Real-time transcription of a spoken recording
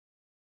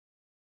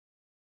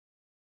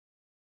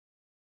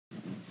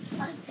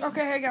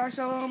Okay, hey guys,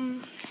 we're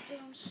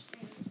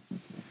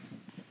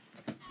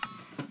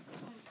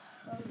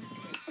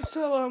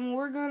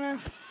gonna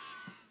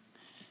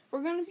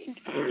be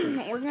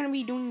we're gonna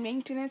be doing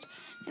maintenance,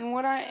 and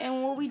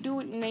what we do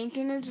with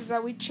maintenance is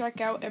that we check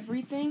out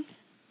everything.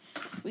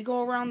 We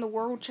go around the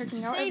world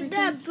checking out everything.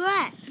 Save that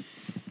butt.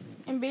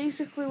 And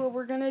basically, what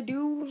we're gonna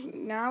do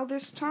now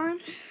this time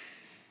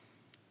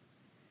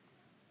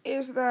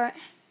is that.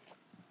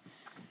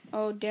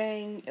 Oh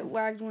dang! It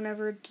lagged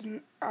whenever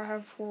I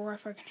have 4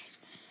 Wi-Fi connections.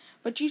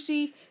 But you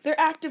see, they're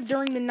active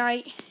during the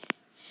night,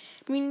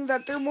 meaning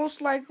that they've most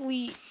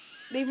likely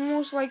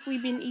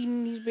been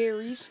eating these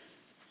berries.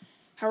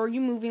 How are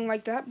you moving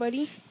like that,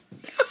 buddy?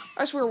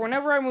 I swear,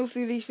 whenever I move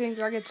through these things,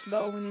 I get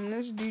slow, and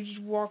this dude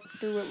just walked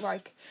through it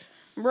like,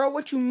 bro,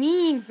 what you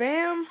mean,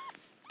 fam?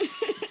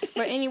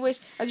 But anyways,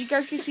 as you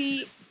guys can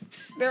see,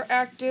 they're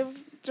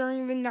active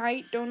during the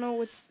night. Don't know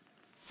what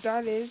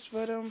that is,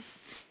 but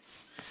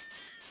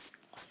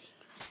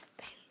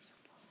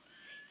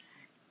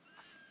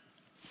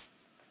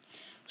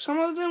some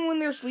of them, when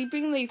they're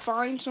sleeping, they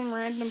find some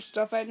random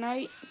stuff at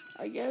night,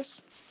 I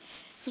guess.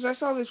 Because I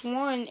saw this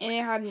one, and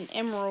it had an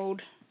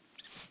emerald.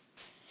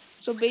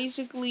 So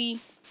basically,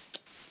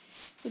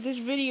 with this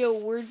video,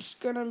 we're just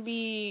going to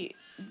be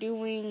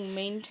doing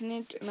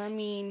maintenance. And I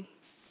mean,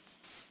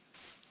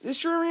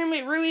 this terrarium,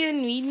 it really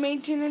didn't need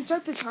maintenance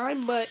at the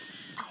time, but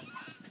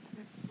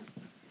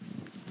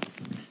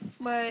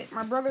my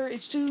brother,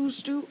 it's too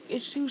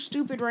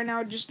stupid right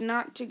now just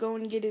not to go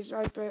and get his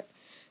iPad.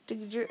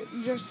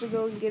 Just to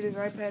go and get his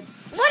iPad.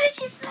 What did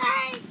you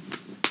say?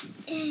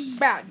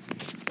 Bad.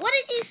 What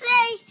did you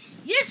say?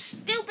 You're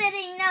stupid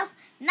enough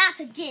not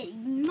to get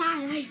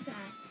my iPad.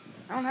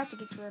 I don't have to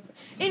get your iPad.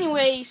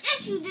 Anyways,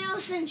 yes, you do.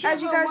 Since you're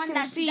as you the guys one can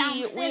that's see,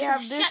 downstairs, we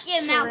have so this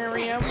shut your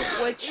terrarium,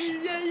 mouth. which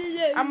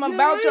I'm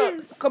about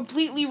to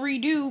completely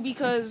redo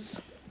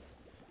because.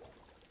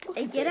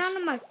 Hey, get out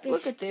of my face.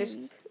 Look at this.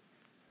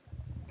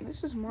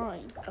 This is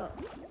mine. Oh.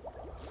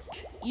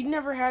 You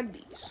never had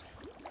these.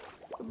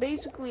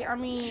 Basically, I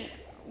mean,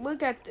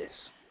 look at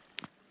this.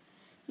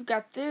 You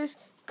got this,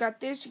 you got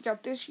this, you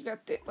got this, you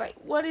got this. Like,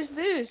 what is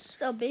this?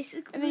 So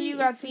basically, and then you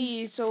got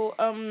these. So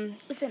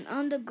it's an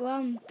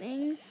underground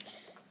thing.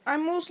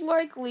 I'm most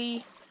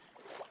likely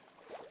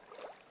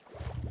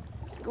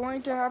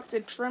going to have to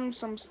trim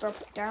some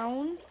stuff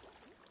down.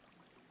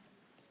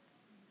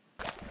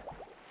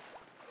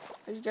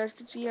 As you guys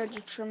can see, I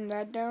just trimmed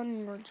that down,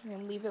 and we're just gonna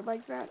leave it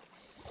like that.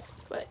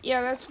 But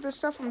yeah, that's the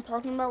stuff I'm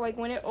talking about. Like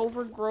when it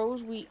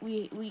overgrows, we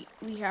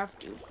have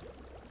to.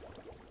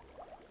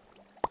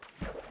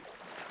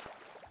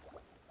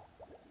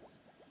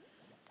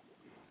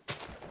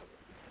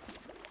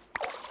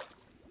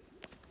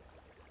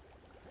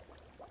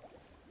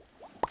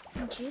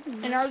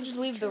 And I'll just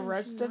leave the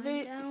rest of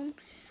it. I'm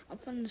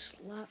gonna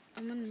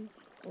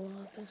blow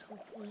up this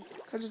whole place.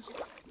 Cause it's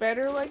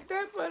better like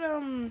that. But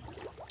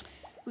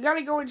we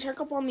gotta go and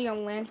check up on the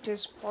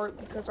Atlantis part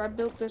because I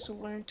built this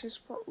Atlantis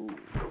part. Ooh.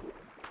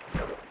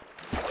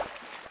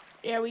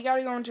 Yeah, we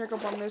gotta go and check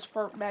up on this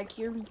part back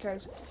here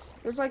because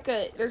there's like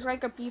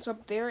a piece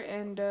up there,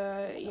 and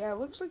yeah, it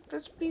looks like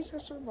this piece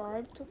has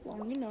survived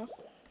long enough.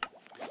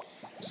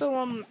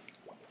 So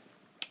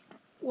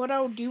what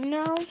I'll do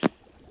now?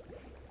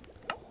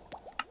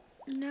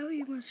 Now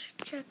you must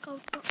check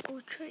out the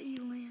Ultra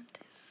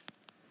Atlantis.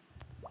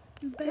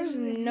 There's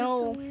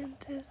no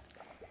Atlantis.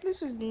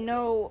 This is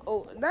no.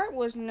 Oh, that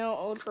was no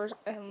Ultra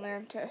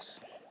Atlantis.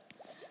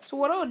 So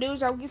what I'll do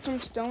is I'll get some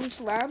stone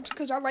slabs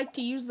because I like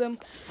to use them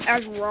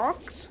as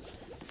rocks.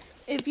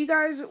 If you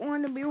guys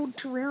want to build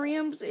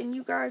terrariums and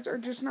you guys are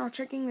just now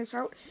checking this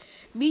out,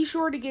 be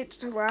sure to get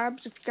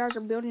slabs if you guys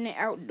are building it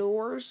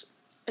outdoors.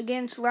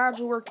 Again,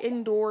 slabs work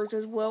indoors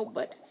as well,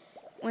 but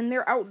when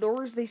they're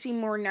outdoors, they seem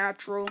more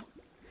natural.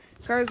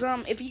 Because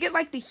if you get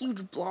like the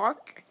huge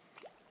block,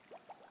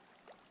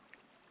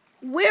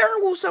 where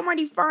will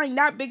somebody find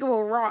that big of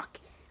a rock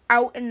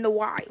out in the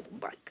wild?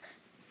 Like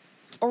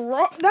a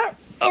rock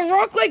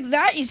like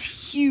that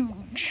is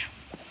huge.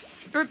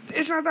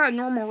 It's not that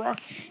normal rock.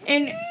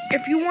 And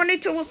if you want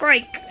it to look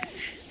like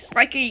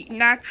a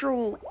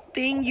natural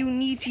thing, you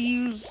need to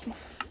use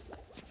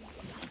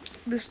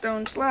the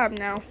stone slab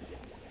now.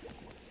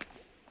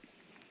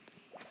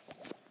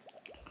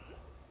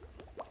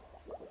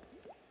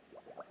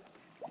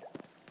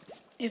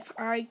 If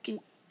I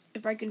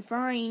can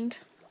find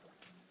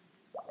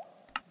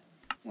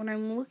what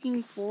I'm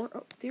looking for.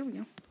 Oh, there we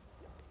go.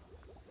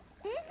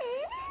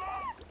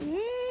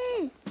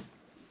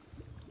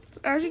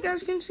 As you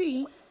guys can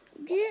see,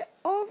 get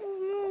off of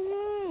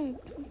my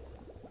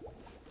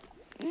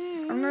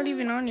hand. I'm not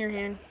even on your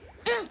hand.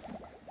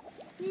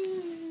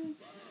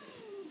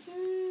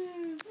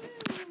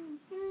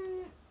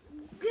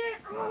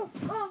 Get off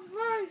of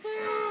my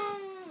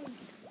hand.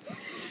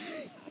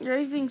 Yeah,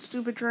 he's being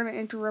stupid trying to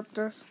interrupt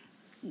us.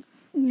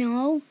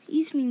 No,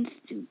 he's being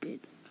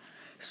stupid.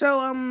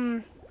 So,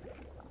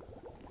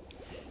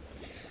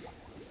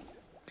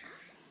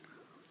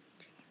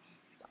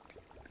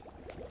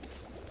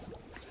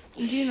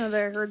 you do know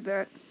that I heard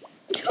that.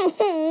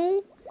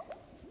 No.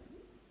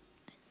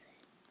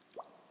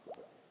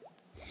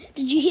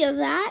 Did you hear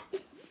that?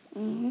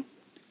 Mm-hmm.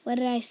 What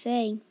did I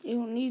say? You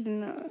don't need to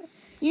know.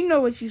 You know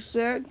what you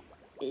said.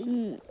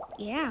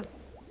 Yeah,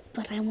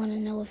 but I want to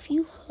know if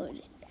you heard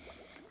it.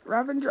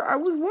 Ravenger, I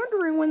was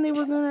wondering when they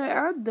were going to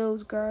add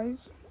those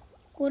guys.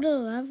 What are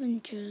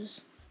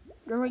Ravengers?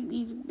 They're like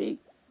these big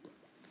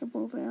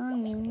hippo things. I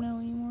don't even know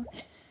anymore.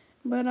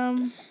 But,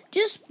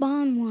 Just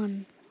spawn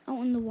one out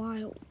in the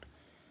wild.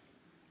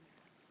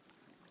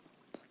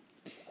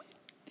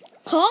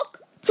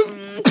 Hawk?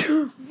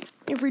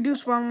 if we do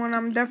spawn one,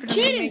 I'm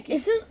definitely Cheating! making.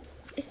 Is this...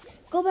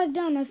 Go back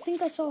down. I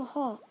think I saw a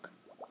hawk.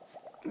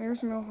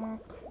 There's no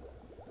hawk.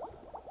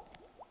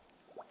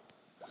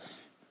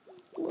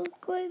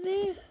 Look right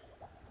there.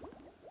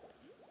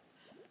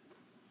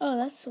 Oh,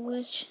 that's a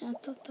witch. I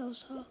thought that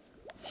was a hawk.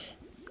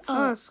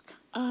 Husk.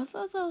 I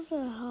thought that was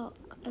a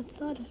hawk. I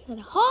thought it said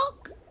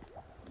hawk.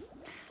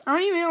 I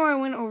don't even know why I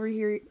went over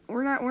here.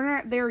 We're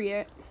not there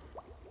yet.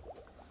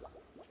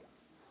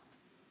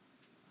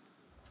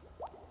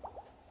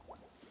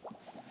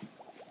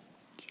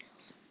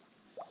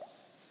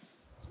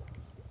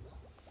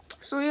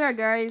 So yeah,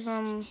 guys,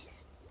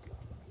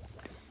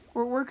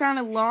 we're kind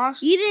of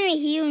lost You didn't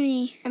hear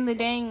me. in the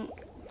dang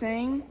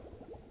thing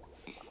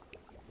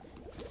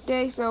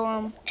today. So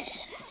And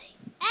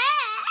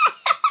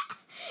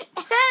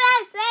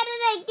I said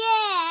it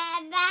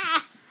again.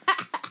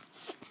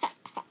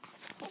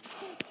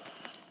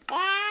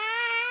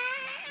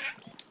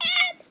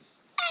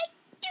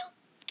 You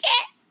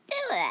can't do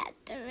that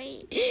to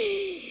me.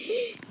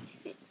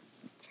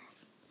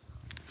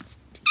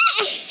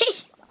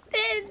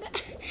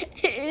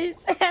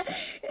 It's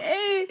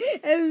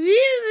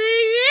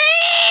abusing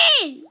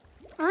me.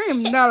 I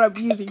am not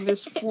abusing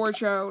this poor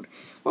child.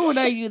 Why would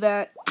I do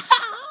that?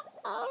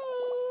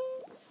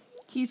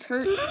 He's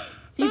hurt.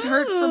 He's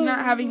hurt from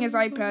not having his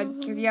iPad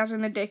because he has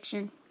an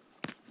addiction.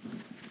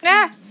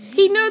 Ah,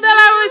 he knew that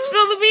I would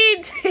spill the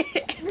beans.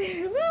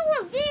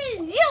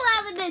 You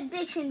have an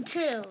addiction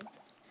too.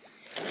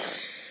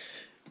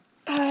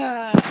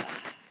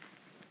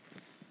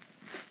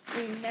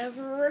 We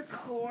never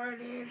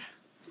recorded.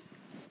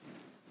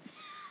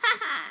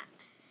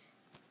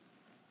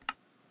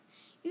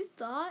 You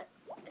thought?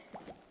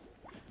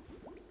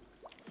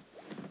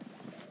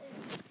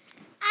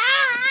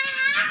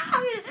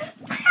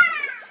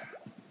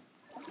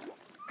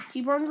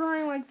 Keep on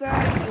growing like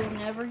that. You'll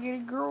never get a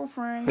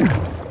girlfriend.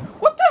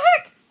 What the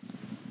heck?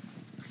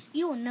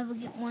 You will never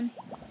get one.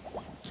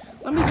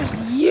 Let me just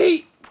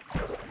yeet.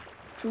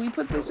 Should we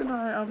put this in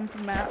our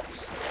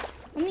maps?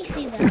 Let me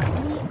see that.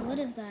 What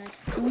is that?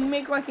 Should we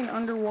make like an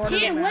underwater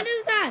Jaden, map? what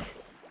is that?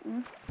 Hmm?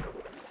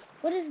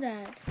 What is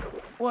that?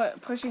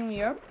 What? Pushing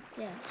me up?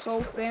 Yeah.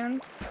 Soul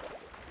stand?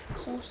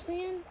 Soul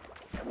stand?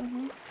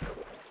 Mm-hmm.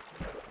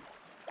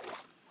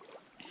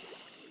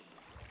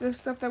 The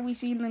stuff that we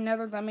see in the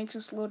nether that makes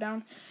us slow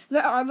down.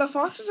 The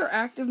foxes are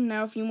active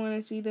now if you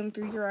want to see them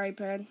through your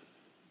iPad.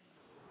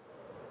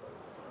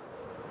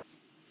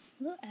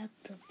 Look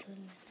active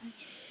tonight.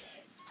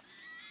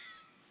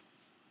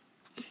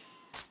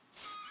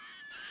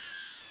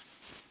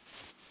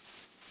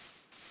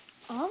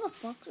 All the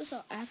foxes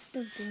are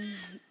active during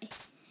the night.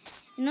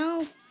 You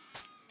know,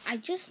 I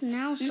just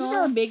now This saw... is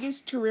our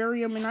biggest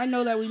terrarium, and I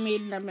know that we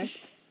made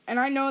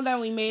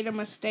a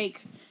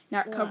mistake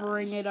not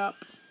covering it up.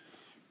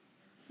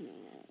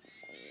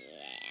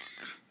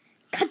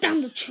 Cut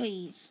down the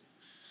trees.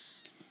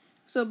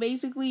 So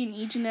basically, in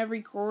each and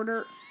every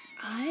quarter,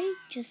 I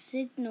just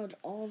signaled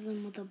all of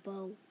them with a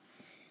bow.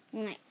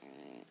 I'm like...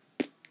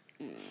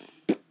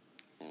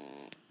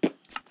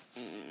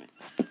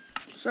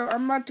 so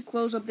I'm about to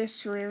close up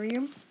this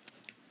terrarium.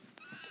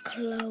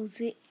 Close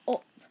it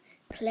up.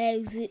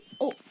 Close it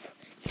up.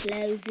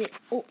 Close it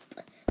up.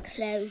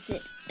 Close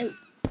it up.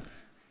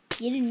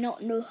 You do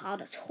not know how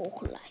to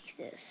talk like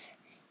this.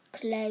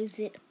 Close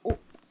it up.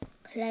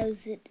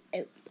 Close it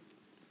up.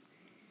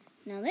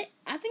 Now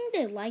I think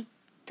they like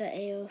the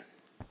air.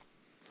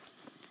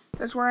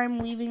 That's why I'm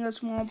leaving a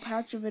small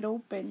patch of it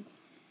open.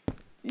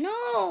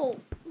 No!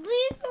 Leave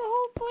the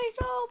whole place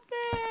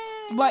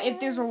open! But if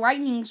there's a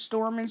lightning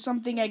storm and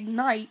something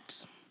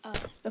ignites,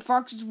 the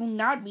foxes will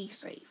not be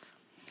safe.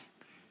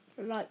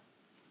 Light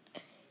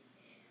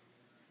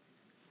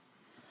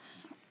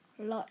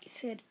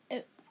it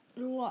up.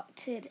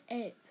 Light it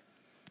up.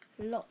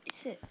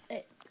 Light it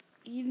up.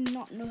 You do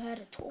not know how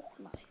to talk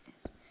like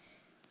this.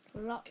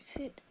 Light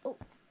it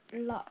up.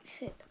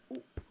 Light it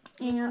up.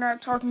 And you're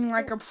not talking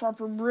like a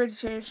proper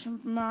British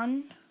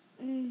man.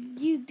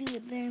 You do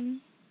it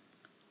then.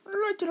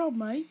 Light it up,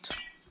 mate.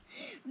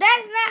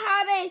 That's not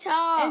how they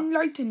talk.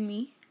 Enlighten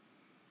me.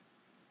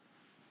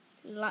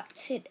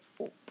 Light it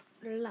up.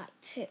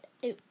 Light it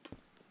up.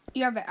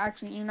 You have the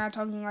accent. You're not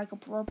talking like a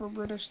proper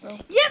British, though.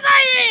 Yes,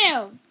 I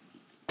am.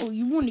 Oh,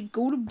 you want to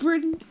go to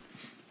Britain?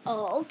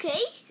 Oh, okay.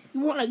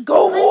 You want to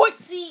go? Let's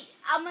see.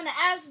 I'm gonna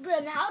ask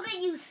them. How do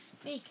you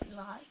speak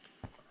like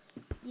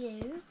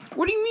you?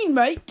 What do you mean,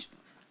 mate?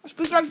 I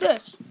speak like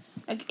this.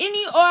 Like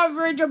any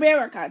average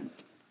American.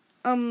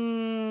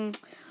 Not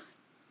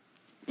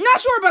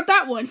sure about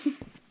that one.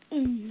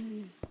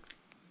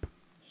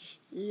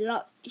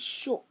 Light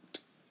shot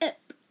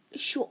up,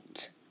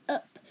 shot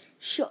up,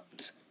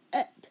 shot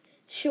up,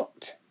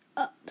 shot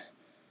up,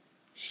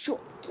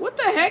 shot. What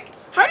the heck?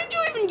 How did you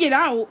even get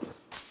out?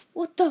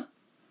 What the?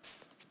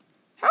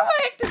 How the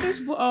heck did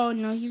this oh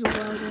no, he's a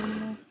wild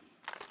animal.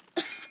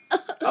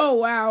 Oh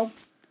wow.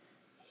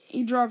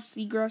 He dropped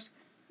seagrass.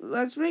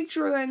 Let's make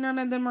sure that none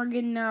of them are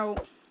getting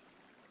out.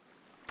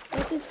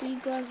 Let the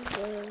seagrass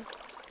live.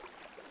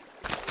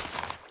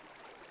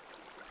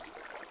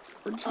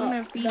 We're just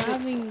gonna feed they're it.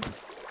 having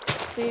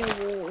fair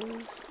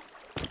wars.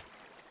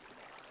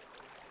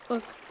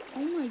 Look,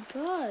 Oh my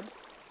god.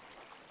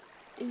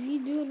 If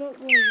you do look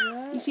like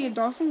that. you see a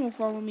dolphin will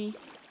follow me.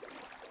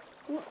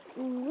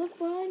 Look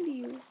behind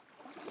you.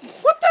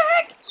 What the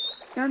heck?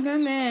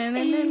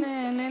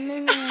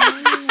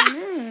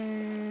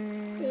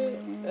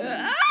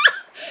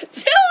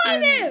 Two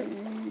of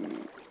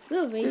them!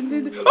 Look,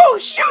 basically. Oh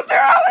shoot,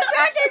 they're all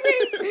attacking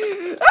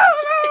me! Oh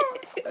no!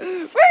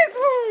 Wait,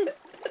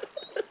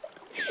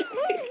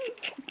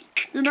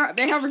 they're not,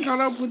 they haven't caught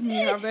up with me,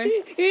 have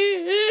they?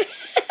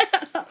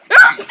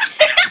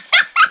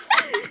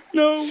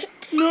 No,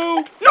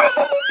 no, no!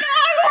 Oh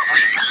God!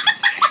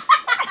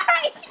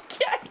 I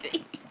can't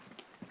think.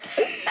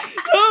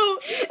 No,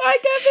 I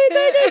can't think.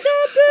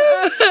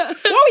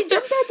 Whoa, he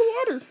jumped out the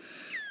water.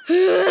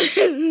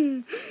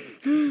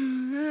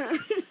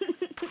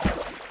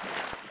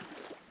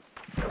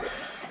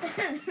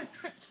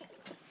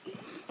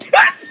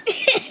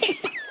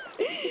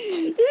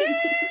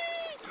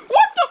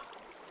 What the?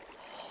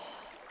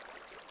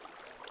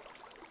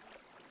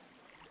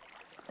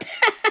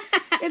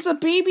 It's a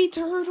baby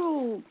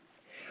turtle.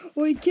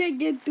 Well, you can't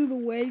get through the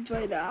waves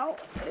right now.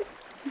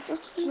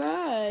 That's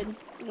sad.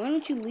 Why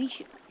don't you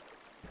leash it?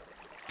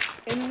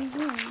 And then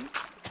go on.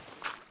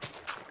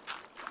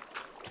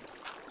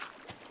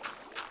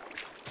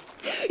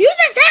 You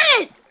just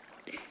hit it!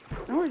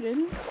 No, I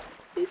didn't.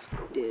 Yes,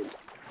 you did.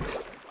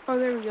 Oh,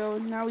 there we go.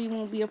 Now he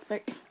won't be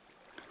affected.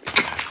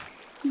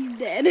 He's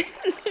dead.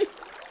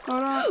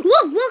 Hold on.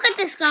 Look at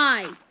this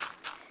guy.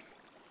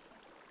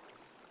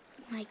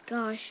 My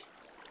gosh.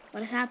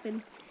 What has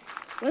happened?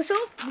 Let's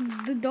hope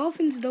the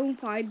dolphins don't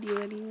find you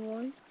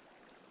anymore.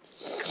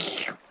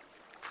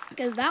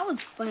 Because that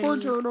was funny. Poor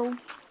turtle.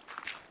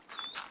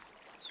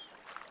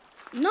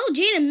 No,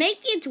 Jaden,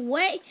 make it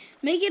away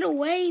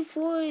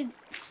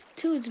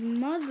to its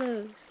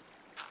mother's.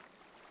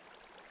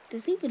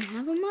 Does it even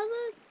have a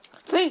mother?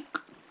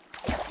 Sink.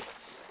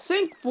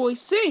 Sink, boy,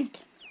 sink.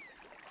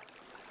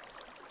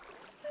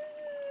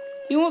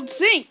 You won't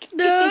sink.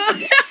 No.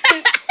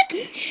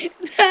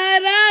 Da,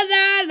 da,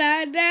 da,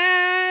 da,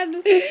 da.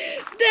 Da,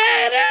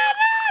 da,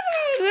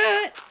 da,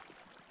 da.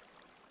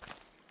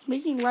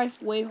 Making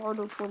life way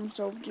harder for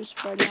himself just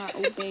by not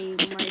obeying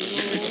my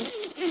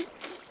rules.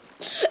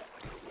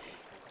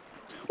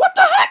 What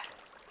the heck?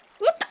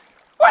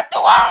 What the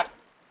what?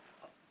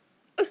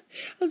 I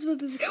was about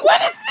to say.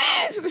 What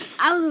is this?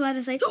 I was about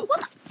to say. What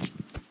the?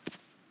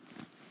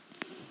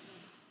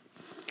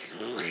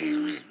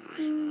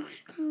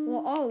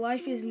 Well, all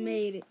life is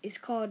made is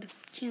called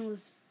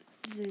Chandler's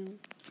Zoo.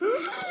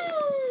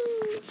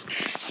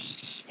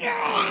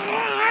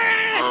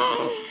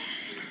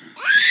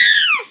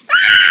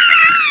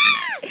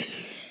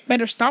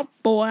 Better stop,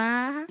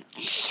 boy.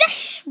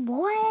 Shush,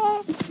 boy.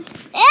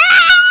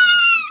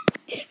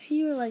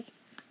 You were like,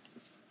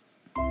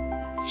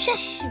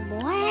 shush,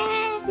 boy.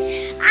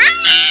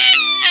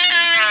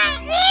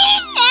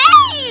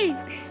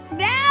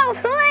 Now,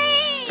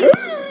 please.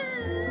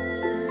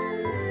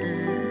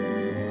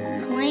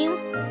 Claim.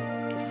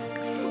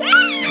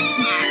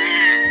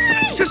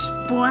 Just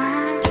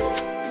boy.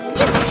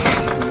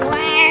 Shush,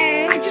 boy.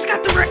 I just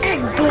got the right egg,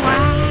 boy.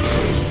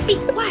 Be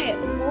quiet,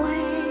 boy.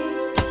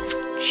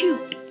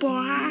 Shoot,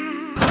 boy.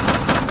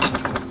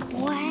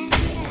 Boy.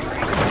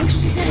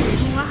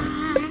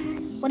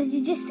 What did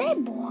you just say,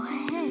 boy?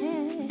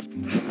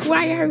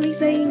 Why are we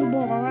saying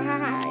boy?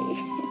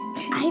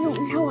 I don't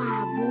know,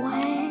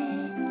 boy.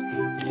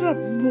 Shut up,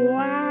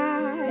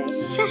 boy.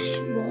 Shush,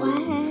 boy.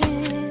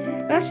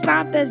 Let's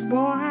stop this,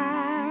 boy.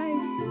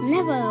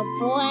 Never,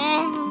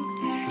 boy.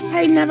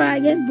 Say never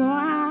again,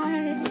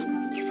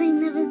 boy. You say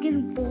never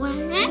again, boy.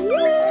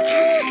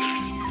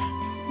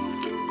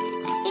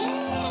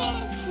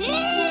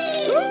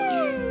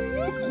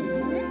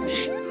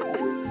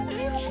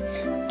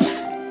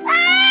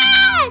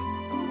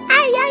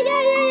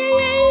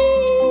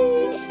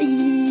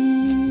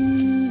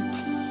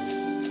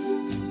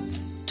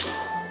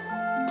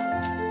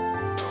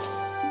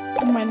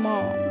 My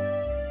mom.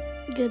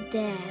 Good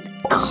dad.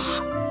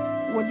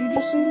 What did you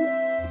just say?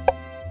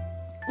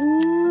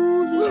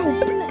 Ooh, he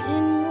said the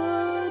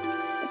N-word.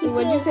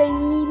 What did you say,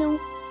 Nino?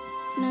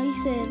 No, he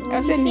said. I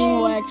said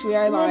Nemo, actually.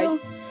 I lied.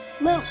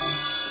 Little.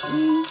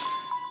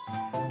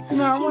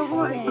 No,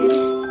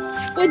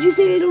 What'd you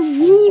say, little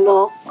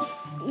Nemo?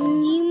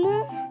 Nemo?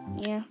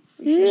 Yeah.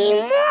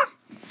 Nemo?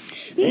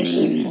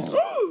 Nemo.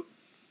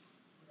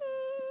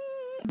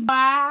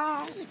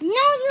 Bye. No,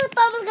 you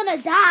thought I was gonna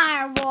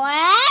die, boy.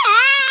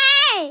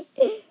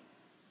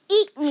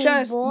 Eat me,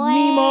 Just boy.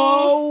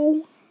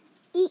 Nemo.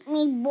 Eat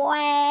me,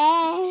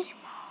 boy.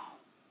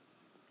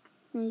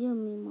 No, you're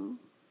Mimo.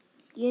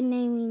 Your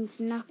name means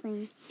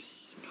nothing.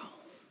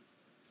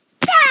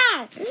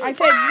 I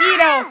said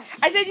Nino.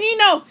 I said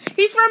Nino.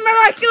 He's from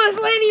Miraculous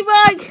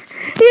Ladybug.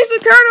 He's the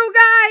turtle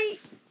guy.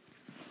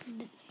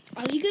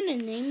 Are you gonna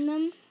name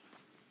them?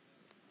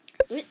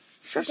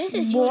 Just This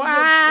is boy. you and your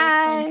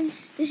girlfriend.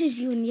 This is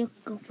you and your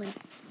girlfriend.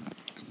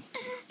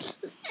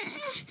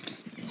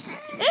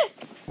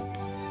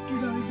 You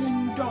gotta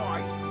then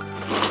die.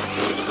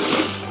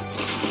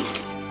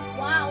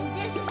 Wow,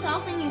 this is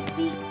soften your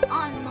feet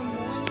on the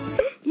morning.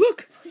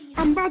 Look,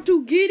 I'm about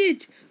to get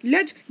it.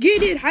 Let's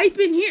get it. Hype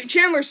in here.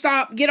 Chandler,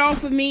 stop. Get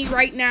off of me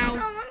right now.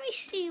 Oh, let me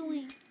see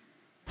you.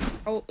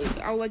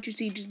 I'll let you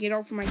see. Just get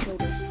off of my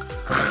shoulder.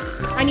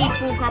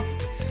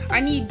 I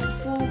need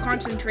full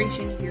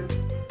concentration here.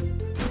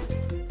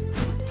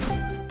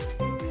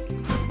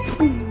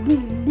 Boom,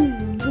 boom,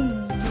 boom,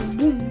 boom,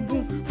 boom, boom,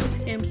 boom.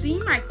 MC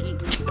Mikey.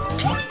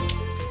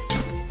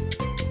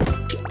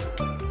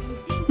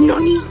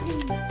 Nani?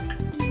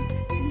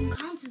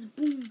 Counts as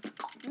boom,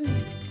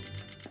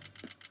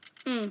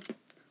 boom.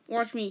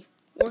 Watch me.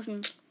 Watch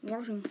me.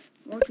 Watch me.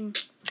 Watch me.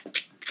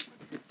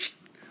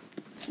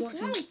 Watch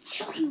Let me. me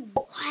choke you,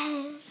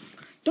 boy.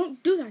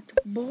 Don't do that,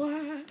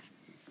 boy.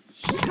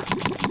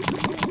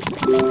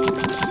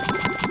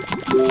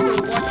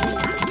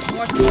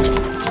 Watch me.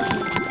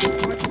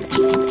 Watch me. Watch me.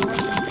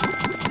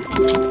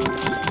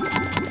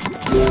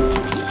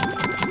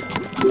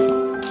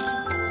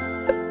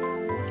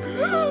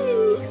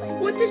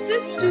 What does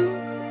this do?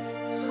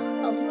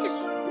 Oh,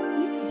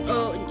 he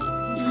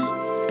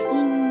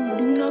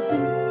Do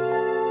nothing.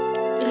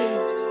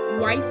 His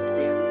wife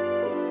there.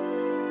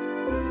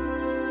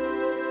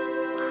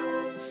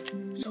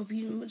 So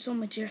beautiful, so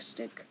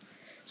majestic,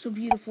 so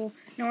beautiful.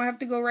 Now I have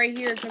to go right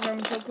here because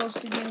I'm so close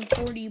to getting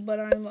 40, but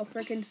I'm a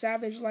freaking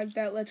savage like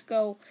that. Let's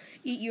go.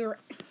 Eat your...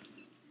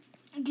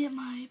 Get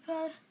my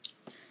iPad.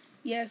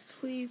 Yes,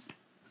 please.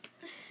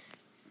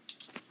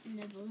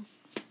 Never.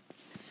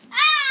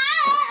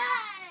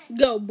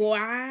 Go, boy.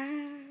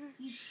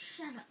 You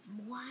shut up,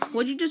 boy.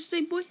 What'd you just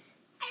say, boy?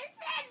 I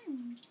said,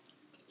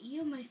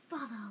 you're my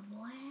father,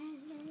 boy.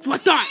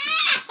 What the?